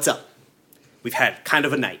 "What's up? We've had kind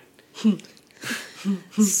of a night."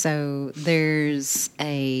 So there's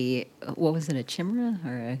what was it, a chimera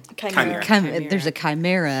or a Chimera. Chimera. There's a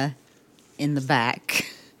chimera in the back.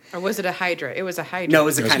 Or was it a Hydra? It was a Hydra. No, it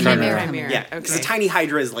was a chimera. Chimera. Yeah, because Okay. a tiny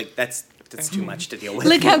hydra is like that's too much to deal with.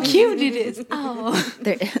 Look how cute it is. Oh.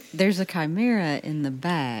 There's a chimera in the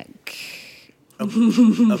back,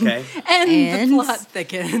 Okay. And And- the plot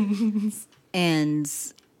thickens. and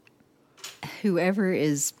whoever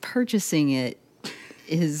is purchasing it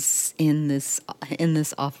is in this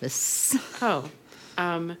office. Oh.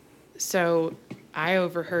 So I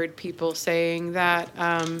overheard people saying that,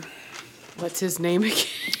 what's his name again?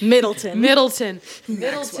 Middleton.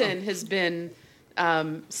 Middleton has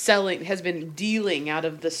been dealing out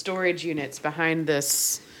of the storage units behind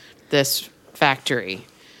this factory.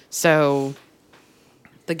 So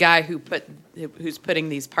the guy who's putting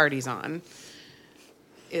these parties on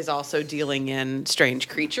is also dealing in strange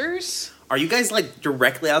creatures. Are you guys like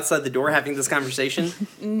directly outside the door having this conversation?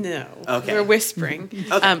 No. Okay. We're whispering.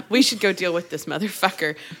 Okay. We should go deal with this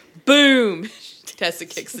motherfucker. Boom. Tessa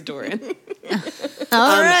kicks the door in.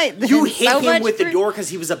 All right, You then. hit So him much with the for- door because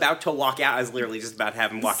he was about to walk out. I was literally just about to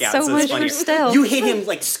have him walk out. So it's much funny. for stealth. You hit him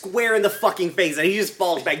like square in the fucking face, and he just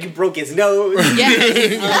falls back. You broke his nose.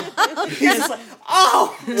 Yes. He's just like,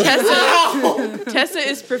 oh, Tessa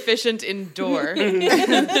is proficient in door.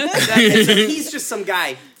 he's just some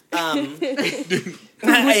guy. With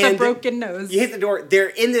And a broken nose. you hit the door. They're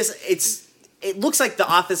in this. It looks like the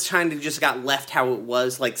office kind of just got left how it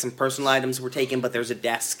was. Like some personal items were taken, but there's a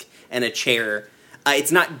desk and a chair.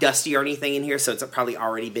 It's not dusty or anything in here, so it's probably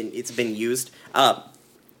already been used. But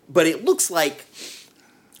it looks like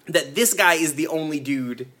that this guy is the only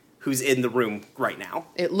dude who's in the room right now.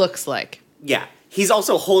 It looks like. Yeah, he's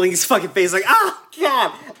also holding his fucking face like, oh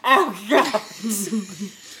god.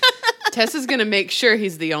 Tessa's gonna make sure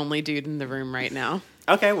he's the only dude in the room right now.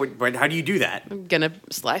 Okay, how do you do that? I'm gonna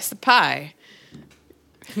slice the pie.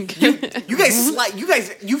 You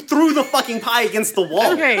threw the fucking pie against the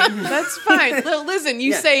wall. Okay, that's fine. Listen,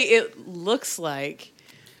 you Yeah. say it looks like.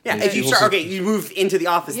 Yeah, if you start, you move into the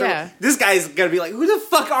office. Yeah. This guy's gonna be like, who the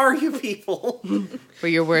fuck are you people? For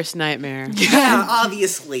your worst nightmare. Yeah,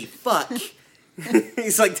 obviously. Fuck.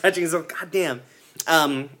 He's like touching himself. God damn.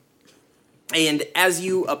 And as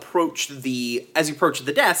you approach the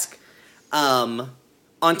desk, on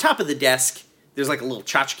top of the desk, there's like a little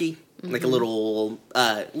tchotchke, like a little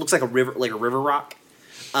looks like a river rock,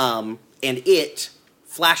 and it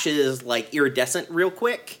flashes like iridescent real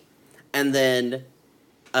quick, and then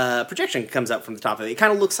projection comes up from the top of it. It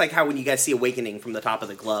kind of looks like how when you guys see Awakening from the top of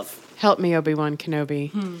the glove. Help me, Obi-Wan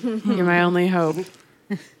Kenobi. You're my only hope.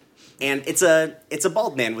 And it's a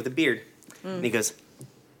bald man with a beard. And he goes,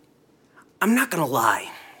 I'm not gonna lie.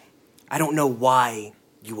 I don't know why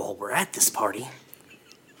you all were at this party.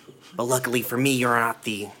 But luckily for me, you're not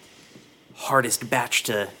the hardest batch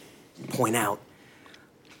to point out.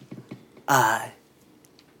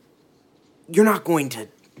 You're not going to...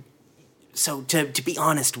 So, to be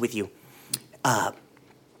honest with you,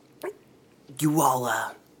 you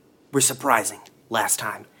all were surprising last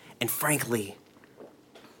time. And frankly,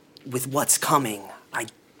 with what's coming, I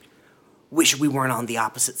wish we weren't on the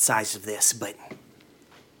opposite sides of this, but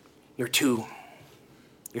your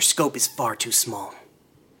scope is far too small.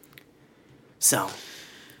 So,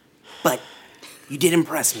 but you did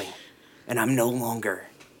impress me, and I'm no longer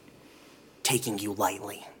taking you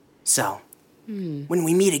lightly. So, when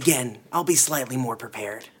we meet again, I'll be slightly more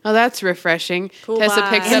prepared. Oh, that's refreshing. Cool Tessa vibe.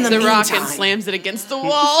 picks In up the the rock and meantime- slams it against the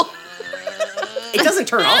wall. It doesn't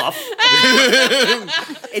turn off.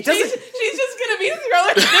 It doesn't. She's just gonna be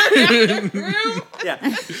throwing it around the room. Yeah.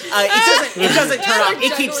 It doesn't turn off.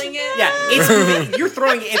 It keeps. juggling it. Yeah. It's moving. You're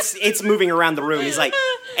throwing it. It's moving around the room. He's like,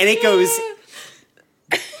 and it goes.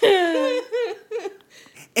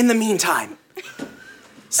 In the meantime,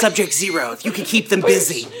 Subject Zero, if you could keep them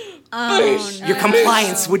busy, your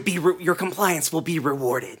compliance will be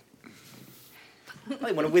rewarded.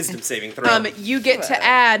 I want a wisdom saving throw. You get to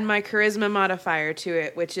add my charisma modifier to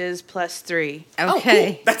it, which is +3.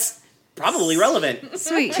 Okay. Cool. That's probably relevant.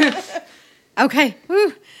 Sweet. Okay.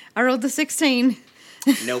 Woo. I rolled the 16.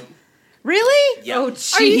 Nope. Really? Yep. Oh, Are you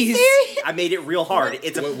jeez. serious? I made it real hard.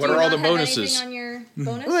 It's a. What are all the bonuses? On your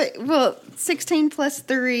bonus? Wait, well, 16 plus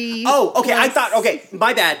 3. Oh, okay. I thought. Okay,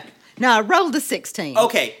 my bad. No, I rolled a 16.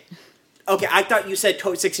 Okay. I thought you said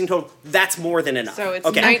 16 total. That's more than enough. So it's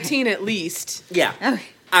okay. 19 at least. Yeah. Okay.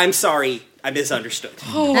 I'm sorry. I misunderstood.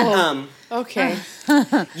 Okay.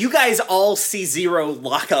 You guys all see Zero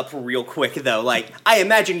lock up real quick, though. Like, I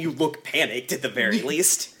imagine you look panicked at the very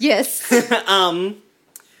least. Yes. And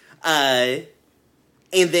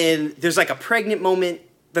then there's like a pregnant moment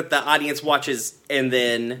that the audience watches, and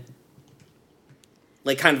then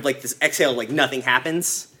like kind of like this exhale, like nothing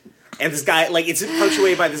happens. And this guy, like, it's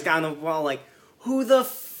punctuated by this guy on the wall, like, who the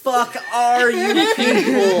fuck are you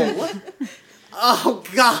people? Oh,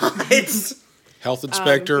 God. Health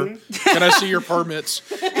inspector, can I see your permits?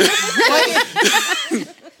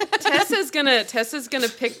 Tessa's gonna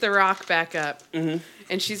pick the rock back up, and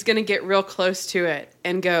she's gonna get real close to it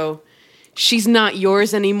and go, "She's not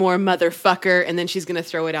yours anymore, motherfucker!" And then she's gonna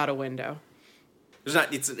throw it out a window.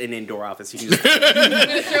 It's an indoor office. You can just I'm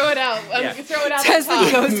gonna throw it out. Yeah. Throw it out. Tessa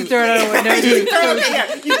the top. goes to throw it out a window.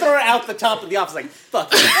 you throw it out the top of the office, like,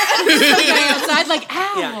 fuck you. Guy outside, like,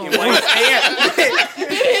 ow.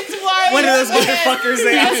 It's wild. One of those motherfuckers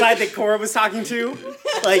outside that Cora was talking to.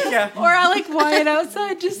 Like, yeah. Or I like Wyatt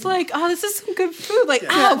outside, just like, oh, this is some good food. Like,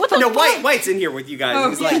 ah, what the No, fuck? White's in here with you guys. Oh,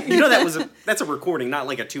 He's like, you know that's a recording, not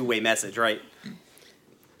like a two-way message, right?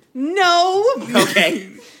 No.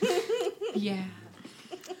 Okay. Yeah.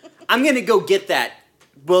 I'm gonna go get that.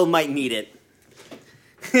 Will might need it.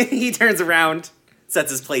 He turns around,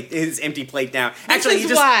 sets his empty plate down. Actually,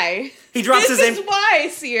 This is why. he drops This his is why,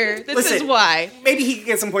 Seer. This is Listen. why. Maybe he can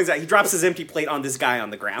get some points out. He drops his empty plate on this guy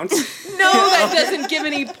on the ground. No, that doesn't give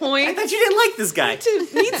any I points. thought you didn't like this guy.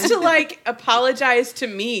 Needs to like apologize to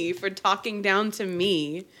me for talking down to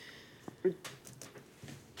me.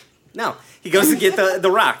 No, he goes to get the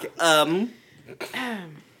rock.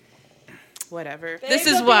 Whatever. This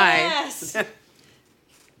is why.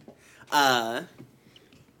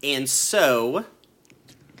 And so,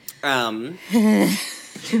 Yay!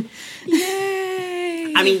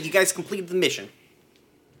 I mean, you guys completed the mission.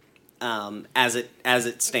 As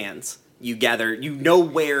it stands, you know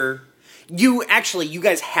where. You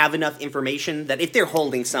guys have enough information that if they're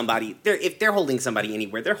holding somebody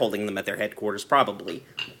anywhere, they're holding them at their headquarters, probably,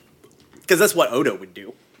 because that's what Odo would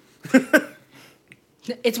do.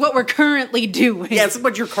 It's what we're currently doing. Yeah, it's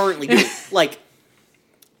what you're currently doing. Like,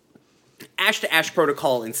 Ash to Ash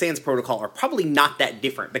Protocol and Sans Protocol are probably not that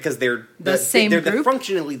different because they're same they're group?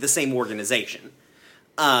 functionally the same organization.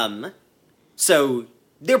 So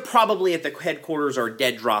they're probably at the headquarters or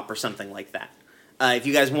Dead Drop or something like that. If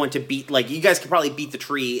you guys want to beat, like, you guys could probably beat the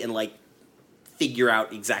tree and like figure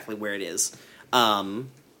out exactly where it is.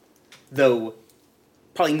 Though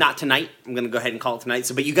probably not tonight. I'm going to go ahead and call it tonight.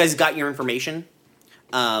 So, but you guys got your information.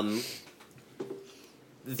 I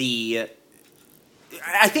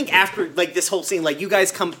think after, like, this whole scene, like, you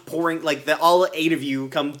guys come pouring, like, all 8 of you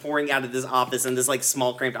come pouring out of this office, in this, like,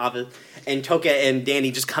 small, cramped office, and Toka and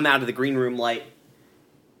Danny just come out of the green room, like,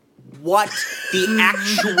 what the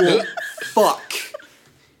actual fuck?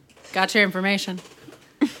 Got your information.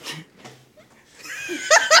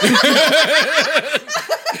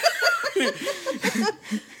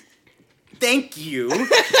 Thank you.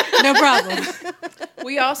 No problem.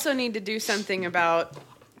 We also need to do something about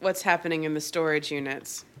what's happening in the storage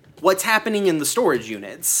units. What's happening in the storage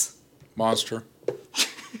units? Monster.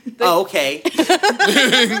 Oh, okay.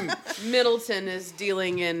 Middleton is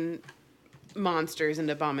dealing in monsters and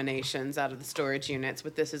abominations out of the storage units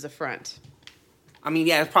with this as a front. I mean,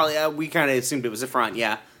 yeah, it's probably, we kind of assumed it was a front,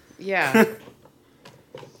 yeah. Yeah.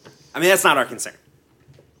 I mean, that's not our concern.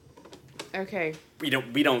 Okay. We don't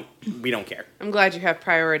care. I'm glad you have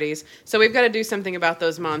priorities. So we've got to do something about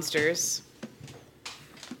those monsters.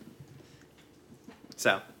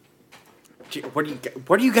 So, what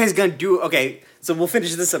are you guys gonna do? Okay, so we'll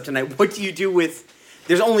finish this up tonight. What do you do with?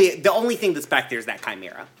 The only thing that's back there is that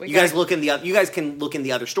chimera. You guys can look in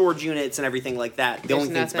the other storage units and everything like that. The only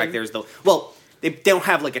thing that's back there is they don't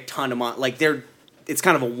have like a ton of it's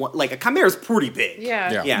kind of a chimera's pretty big.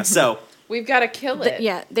 Yeah. Yeah. So we've got to kill it.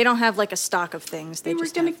 Yeah, they don't have like a stock of things. They We're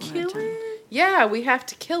just gonna have one kill at a time. it. Yeah, we have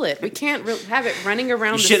to kill it. We can't have it running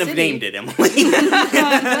around you the should city. have named it,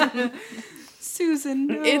 Emily. Susan,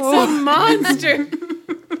 no. It's a monster.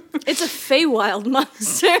 It's a Feywild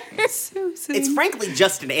monster. Susan. It's frankly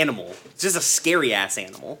just an animal. It's just a scary ass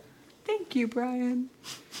animal. Thank Fuck you, Brian.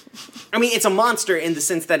 I mean, it's a monster in the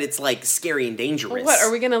sense that it's like scary and dangerous. What are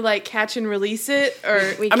we gonna like catch and release it, or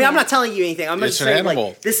I mean, I'm not telling you anything. I'm It's just an saying, animal.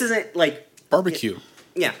 like, this isn't like Barbecue.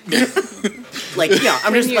 yeah, like yeah.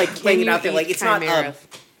 I'm just you- like can laying it you out there. Like eat it's not chimera?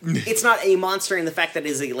 it's not a monster in the fact that it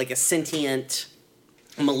is like a sentient,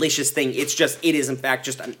 malicious thing. It's just it is in fact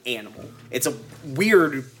just an animal. It's a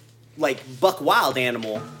weird, like buck wild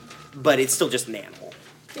animal, but it's still just an animal.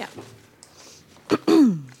 Yeah.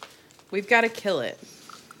 We've got to kill it.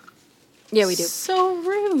 Yeah, we do. So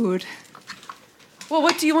rude. Well,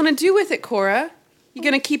 what do you want to do with it, Cora? You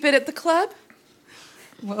gonna keep it at the club?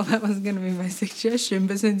 Well, that was going to be my suggestion,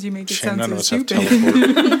 but since you make it Shame sound none so of us have stupid.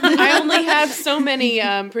 teleport. I only have so many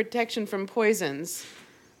protection from poisons.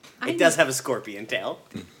 It does have a scorpion tail.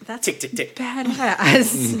 That's Tick tick tick. badass.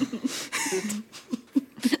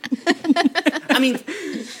 I mean,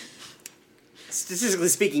 statistically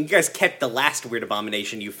speaking, you guys kept the last weird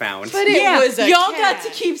abomination you found. But it was a y'all cat. got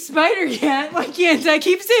to keep Spider Cat. Why can't I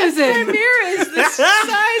keep Susan? Chimera is the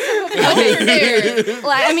size of a polar bear.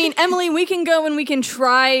 Like, I mean, Emily, we can go and we can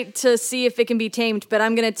try to see if it can be tamed, but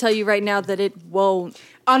I'm going to tell you right now that it won't.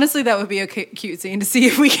 Honestly, that would be a cute scene to see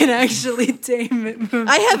if we can actually tame it.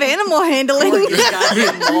 I have animal handling. You got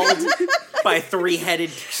him mauled by a 3-headed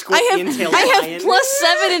scorpion tail I lion. have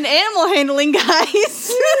 +7 in animal handling,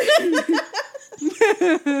 guys.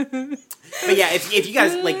 But yeah, if you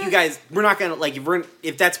guys like, we're not gonna like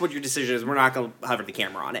if that's what your decision is, we're not gonna hover the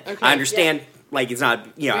camera on it. Okay. I understand, like it's not,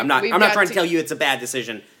 I'm not we've I'm not got trying to to- tell you it's a bad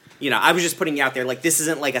decision. I was just putting it out there, like this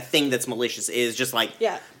isn't like a thing that's malicious. It is just like,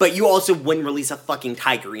 Yeah. But you also wouldn't release a fucking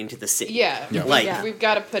tiger into the city. Yeah, Yeah. Like, Yeah. we've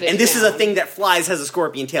got to put it. and this is a down. thing that flies, has a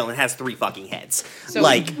scorpion tail, and has 3 fucking heads. So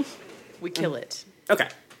like, we kill it. okay,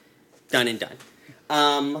 done and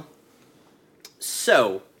done.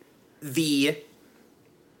 So the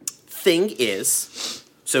thing is,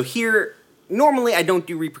 so here normally I don't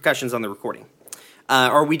do repercussions on the recording,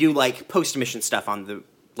 or we do like post mission stuff on the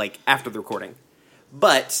like after the recording,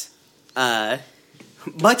 but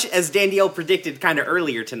much as Danielle predicted kind of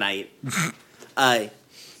earlier tonight,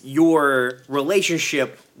 your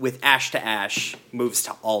relationship with Ash to Ash moves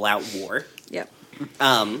to all out war. Yep.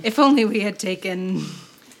 If only we had taken.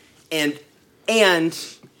 And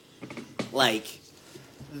like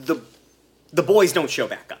the boys don't show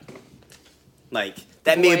back up. Like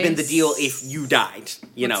that may have been the Boys? deal if you died.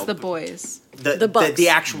 What's the boys? The Bucks. the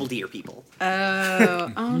actual deer people.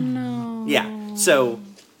 Oh no. Yeah. So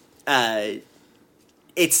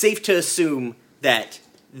it's safe to assume that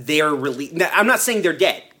they're really. Now, I'm not saying they're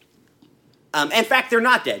dead. In fact, they're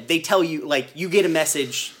not dead. They tell you, like, you get a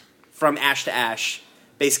message from Ash to Ash,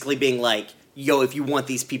 basically being like, "Yo, if you want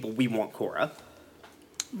these people, we want Cora."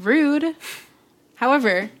 Rude.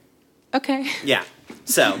 However, okay. Yeah.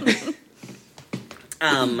 So,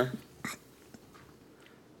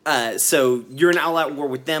 so you're in all-out war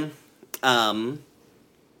with them.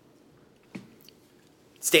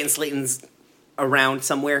 Stanton Slayton's around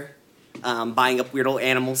somewhere, buying up weird old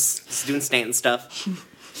animals, just doing Stanton stuff.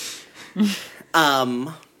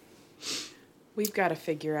 We've got to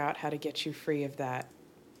figure out how to get you free of that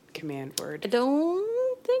command I word.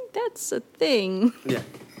 don't think that's a thing. Yeah.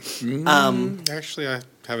 Actually, I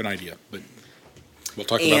have an idea, but we'll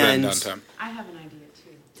talk about that in And- downtime. I have an idea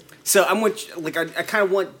too. So I kind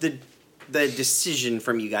of want the decision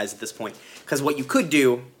from you guys at this point, because what you could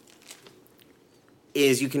do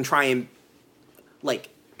is you can try and like,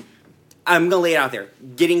 I'm gonna lay it out there.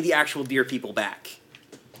 Getting the actual deer people back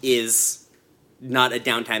is not a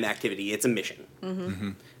downtime activity; it's a mission.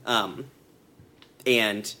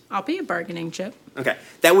 And I'll be a bargaining chip. okay,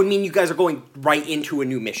 that would mean you guys are going right into a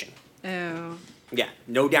new mission. Oh. Yeah,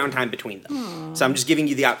 no downtime between them. So I'm just giving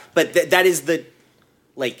you the but that is the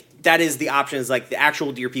option. Is like the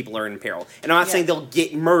actual deer people are in peril, and I'm not saying they'll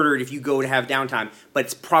get murdered if you go to have downtime, but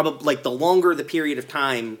it's probably like the longer the period of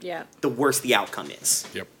time, Yeah. the worse the outcome is.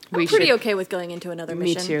 Yep. I'm pretty okay with going into another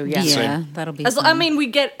Me mission. too. Yeah. Yeah, that'll be. I fun. mean, we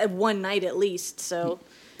get one night at least, so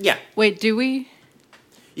Yeah, Wait, do we?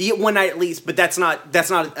 you get one night at least, but that's not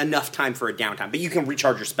enough time for a downtime. But you can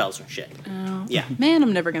recharge your spells and shit. Oh. Yeah, Man,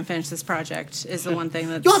 I'm never gonna finish this project. Is the one thing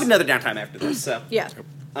that's. you'll have another downtime after this. So yeah.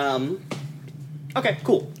 okay,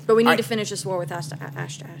 cool. But we need All to right. finish this war with Ash to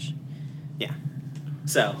Ash. Yeah.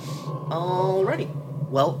 So, alrighty.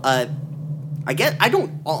 Well, I guess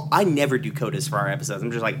I never do codas for our episodes.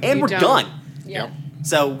 I'm just like, and You we're don't. done. Yeah. Yep.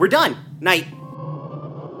 So we're done. Night.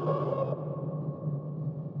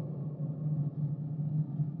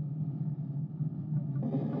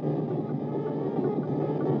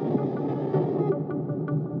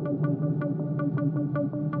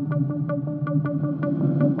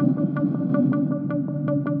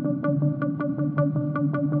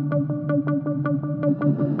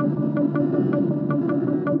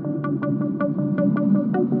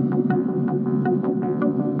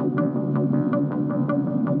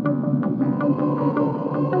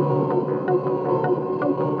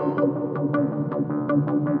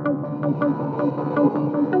 Thank you.